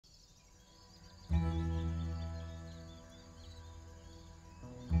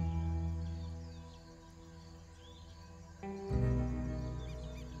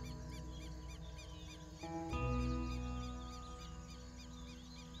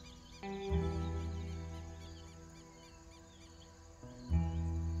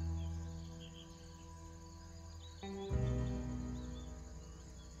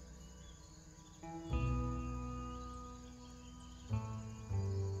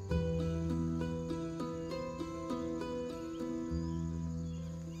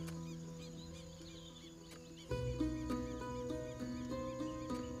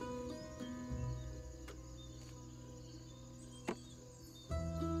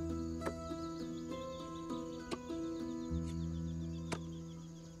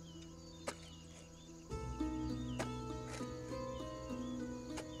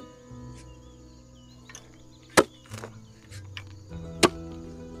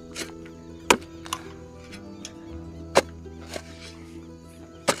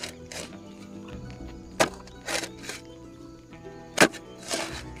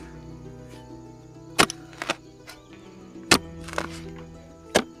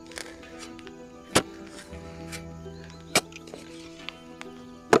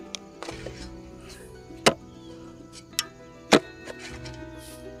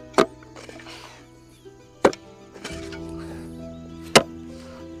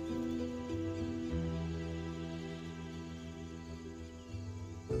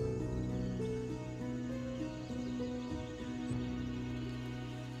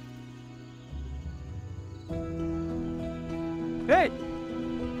Ei!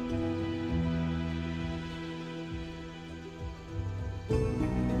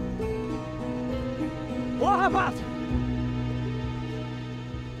 Ô, rapaz!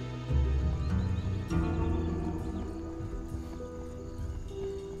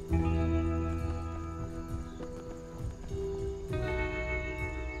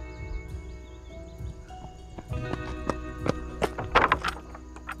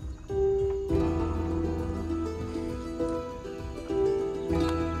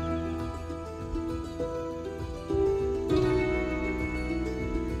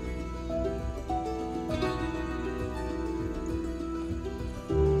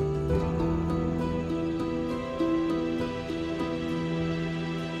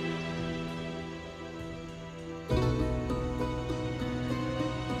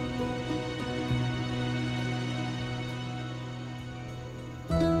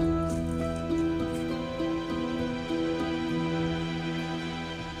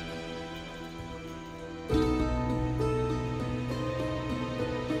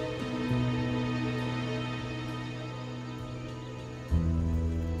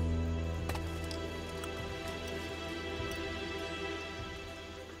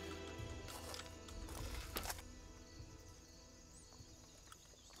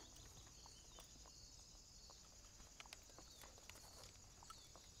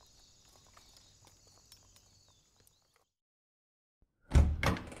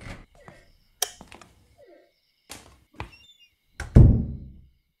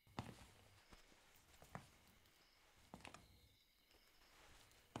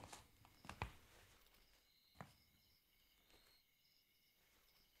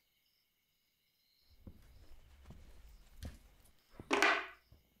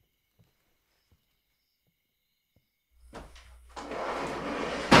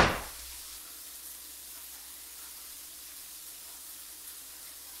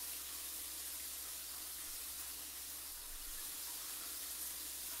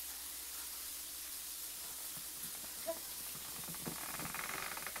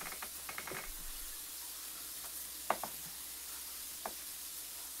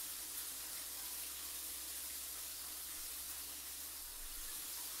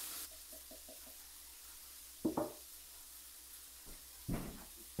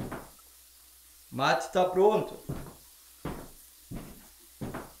 Mate está pronto.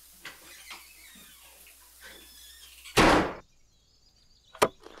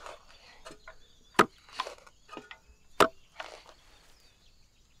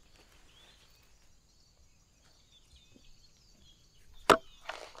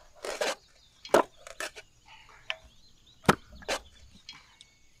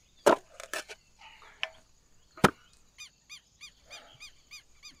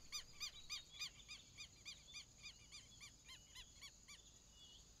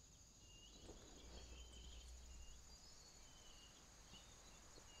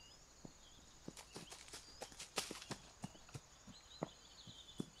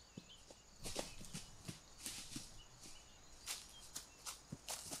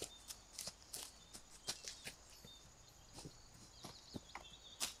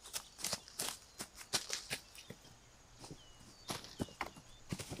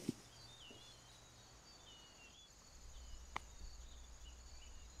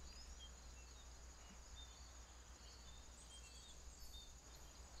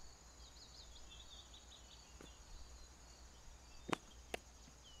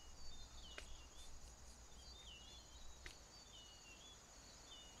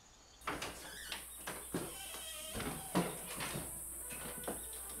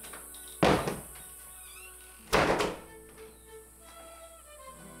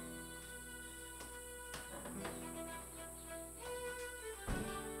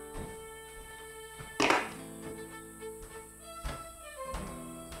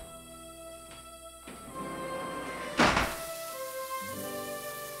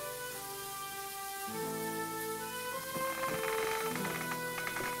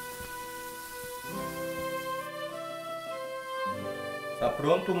 Tá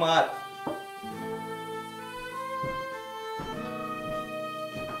pronto o mate.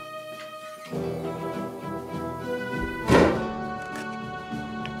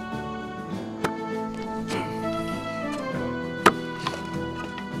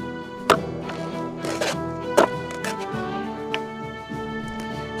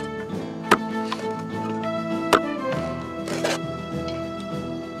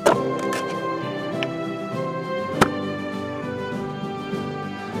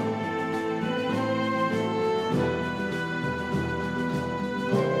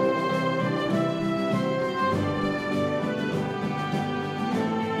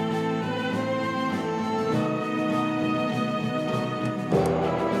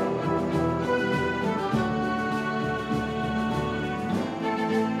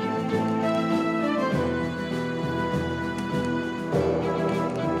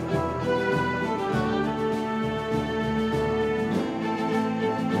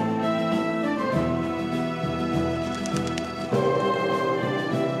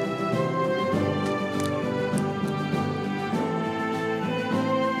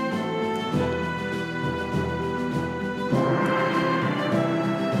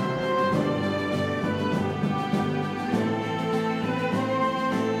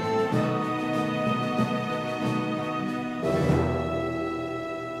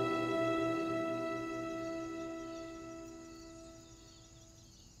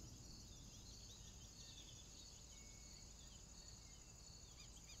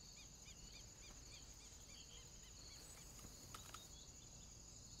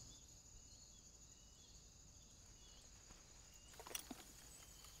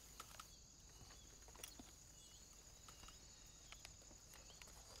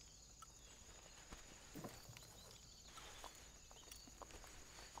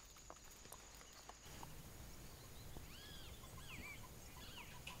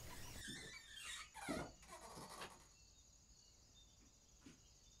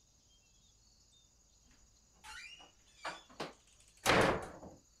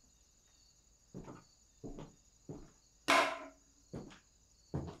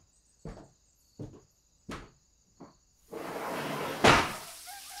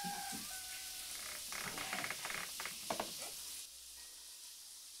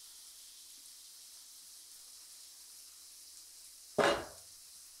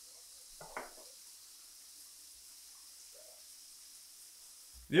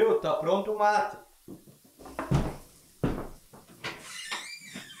 Viu? Tá pronto o mate.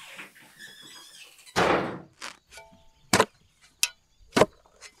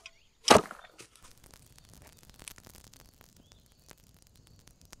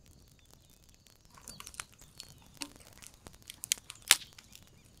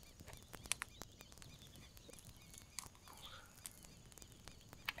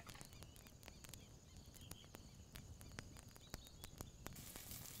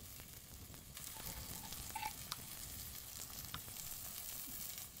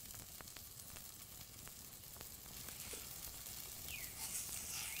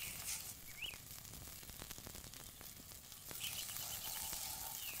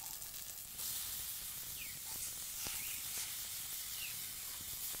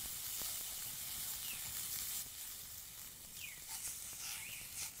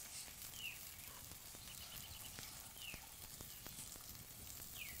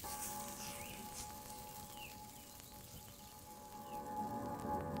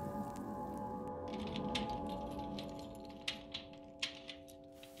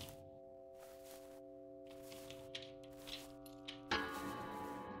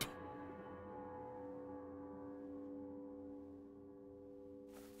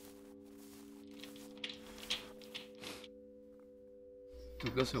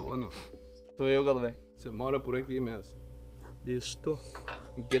 Tu que é o seu ano? Sou eu, galo velho. Você mora por aqui mesmo? Estou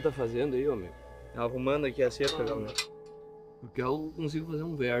O que tá fazendo aí, homem? arrumando aqui a cerca, galo velho. Porque eu consigo fazer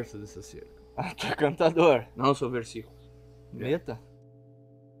um verso dessa cerca. Ah, tá cantador. Não, sou versículo. Meta?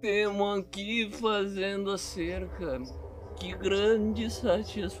 Temos aqui fazendo a cerca. Que grande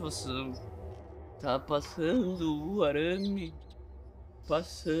satisfação. Tá passando o arame,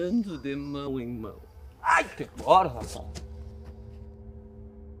 passando de mão em mão. Ai, que bora, rapaz.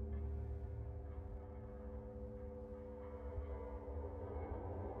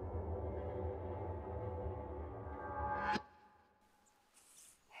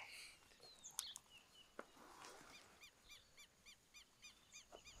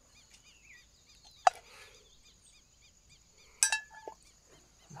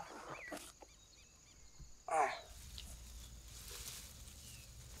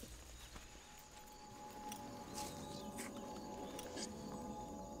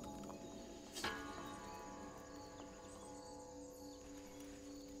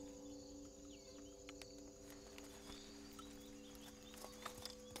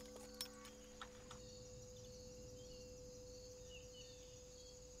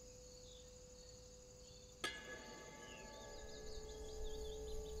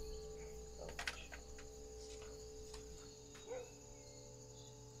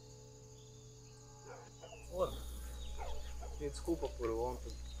 Desculpa por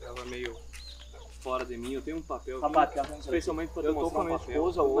ontem, tava meio fora de mim. Eu tenho um papel Rapaz, aqui, te arranca especialmente pra te Eu tô mostrar com a um minha papel.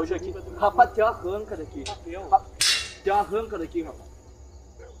 esposa Mas hoje aqui aqui. pra te mostrar Rapaz, tem uma arranca daqui. papel. Tem uma arranca daqui, rapaz.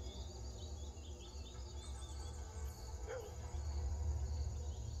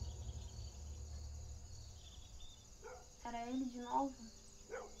 Era ele de novo?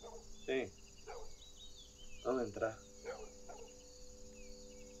 Sim. Vamos entrar.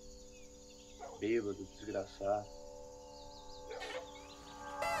 Bêbado, desgraçado.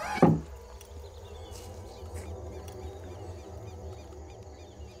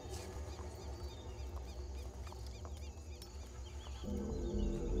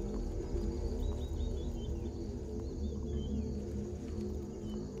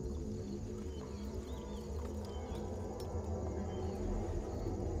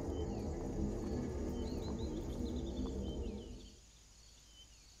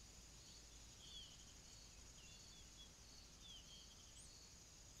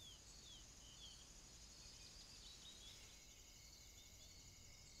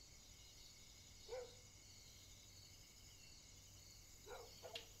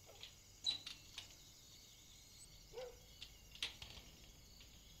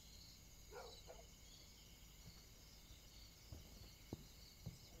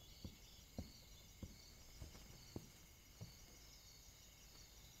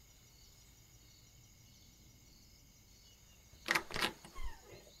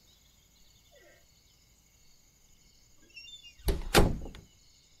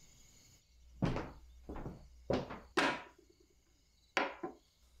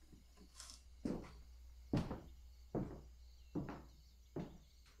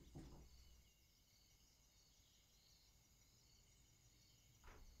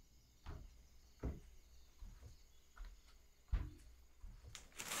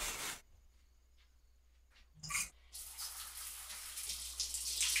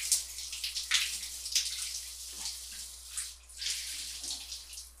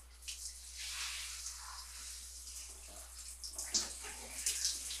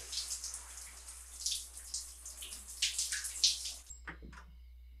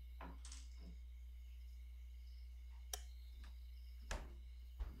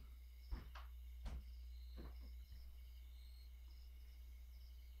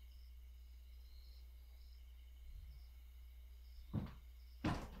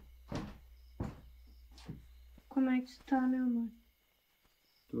 Como é que tu tá, meu amor?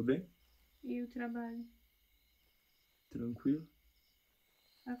 Tô bem? E o trabalho? Tranquilo?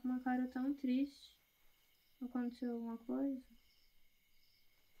 Tá com uma cara tão triste. Aconteceu alguma coisa?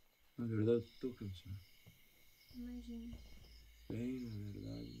 Na verdade, tô cansado. Imagina. Bem, na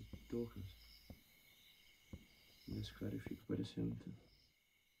verdade, tô cansado. Esse cara fica parecendo...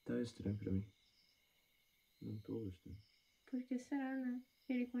 Tá estranho pra mim. Não tô gostando. Por que será, né?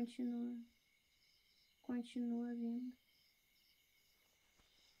 Ele continua vindo.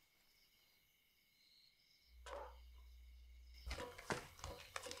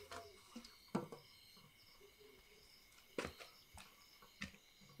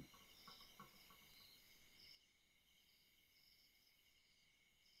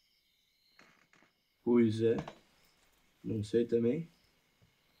 Pois é. Não sei também.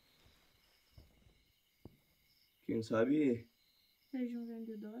 Quem sabe... Seja um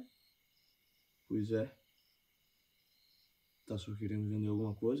vendedor. Pois é. Tá só querendo vender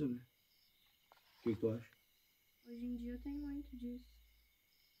alguma coisa, né? O que tu acha? Hoje em dia tem muito disso.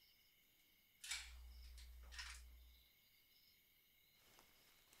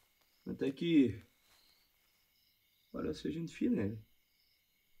 Até que... Parece ser gente fina, né?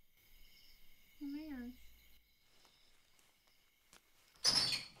 Também acho.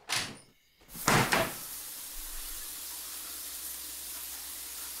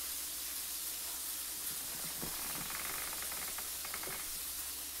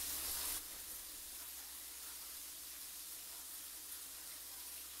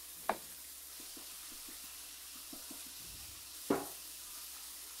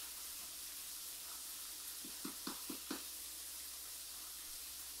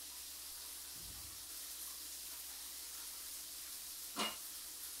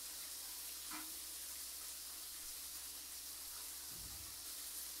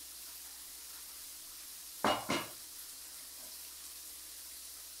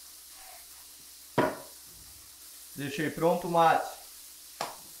 Deixei pronto o mate.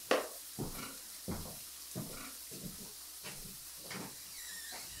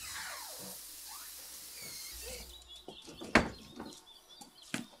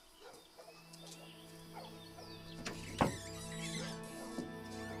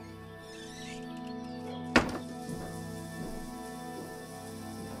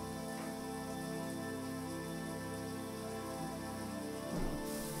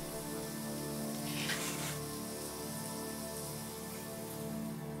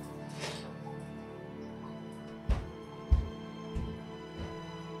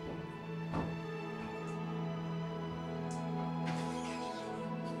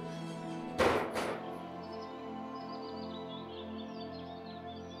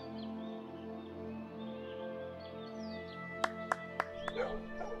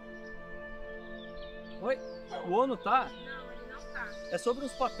 Oi? O ONU tá? Não, ele não tá. É sobre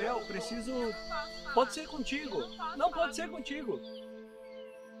uns papel, preciso... Eu não posso falar. Pode ser contigo. Eu não posso Não, falar pode ser disso. contigo.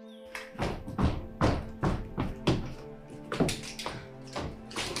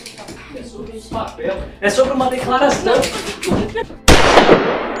 É sobre uns papel. É sobre uma declaração.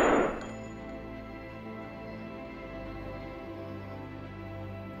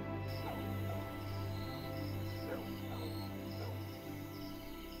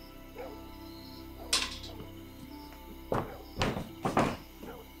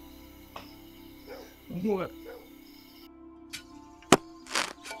 Amor.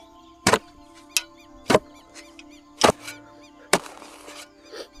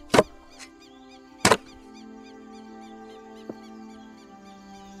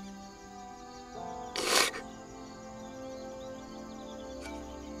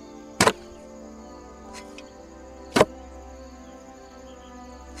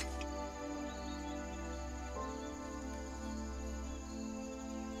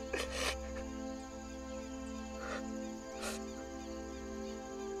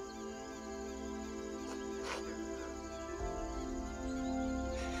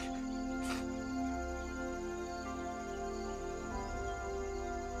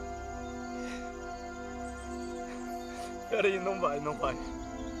 Peraí, não vai, não vai.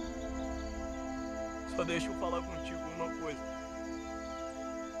 Só deixa eu falar contigo uma coisa.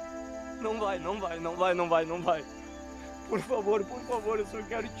 Não vai, não vai, não vai, não vai, não vai. Por favor, eu só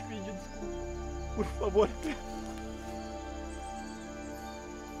quero te pedir desculpa. Por favor.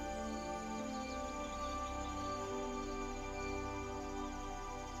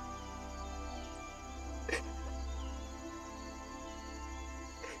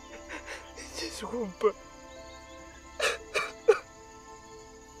 Desculpa.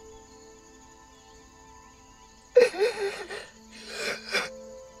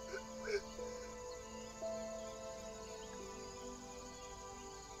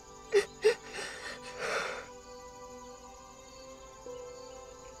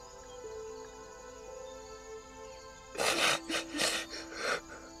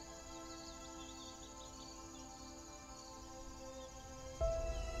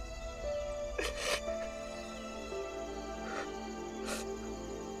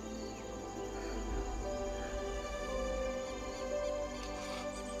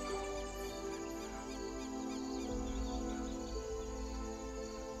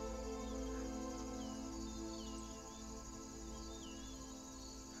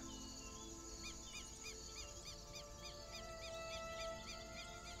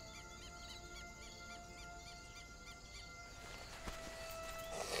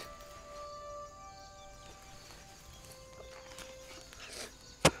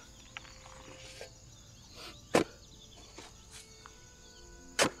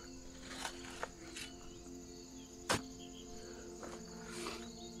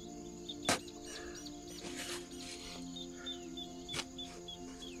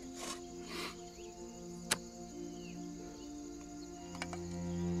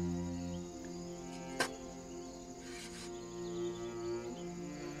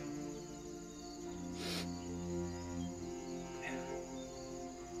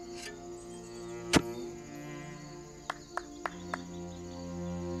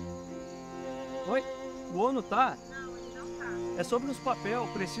 Oi? O ONU tá? Não, ele não tá. É sobre os papel,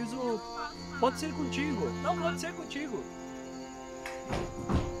 preciso... Pode ser contigo. Não, pode ser contigo.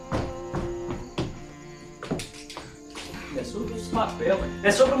 É sobre os papel.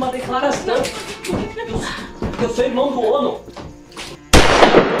 É sobre uma declaração. Eu sou irmão do ONU.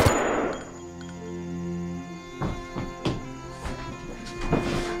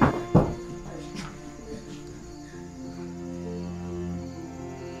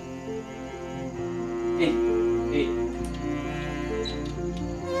 Ei, ei.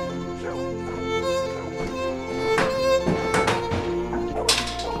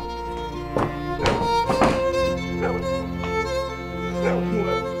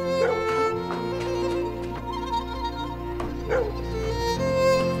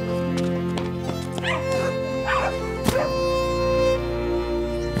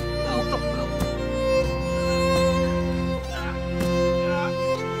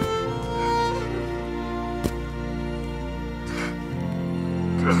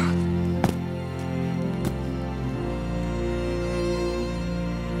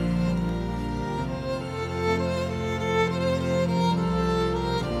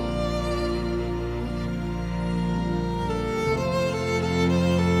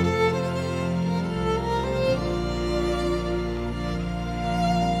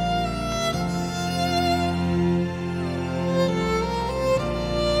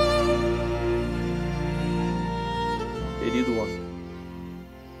 Querido homem,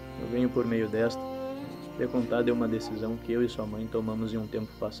 eu venho por meio desta ter contado de uma decisão que eu e sua mãe tomamos em um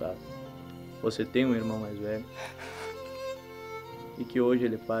tempo passado. Você tem um irmão mais velho e que hoje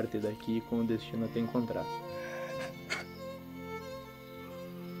ele parte daqui com o destino a te encontrar.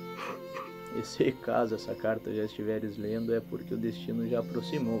 E se caso essa carta já estiveres lendo, é porque o destino já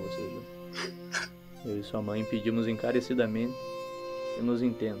aproximou vocês dois. Eu e sua mãe pedimos encarecidamente que nos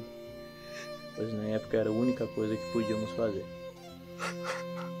entenda, pois na época era a única coisa que podíamos fazer.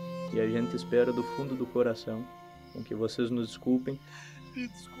 E a gente espera do fundo do coração com que vocês nos desculpem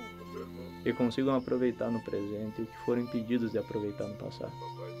e consigam aproveitar no presente o que foram impedidos de aproveitar no passado.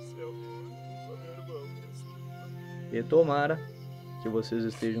 E tomara que vocês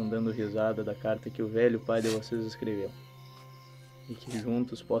estejam dando risada da carta que o velho pai de vocês escreveu, e que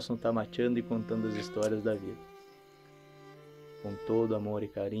juntos possam estar mateando e contando as histórias da vida, com todo amor e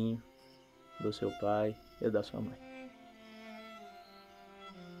carinho do seu pai e da sua mãe.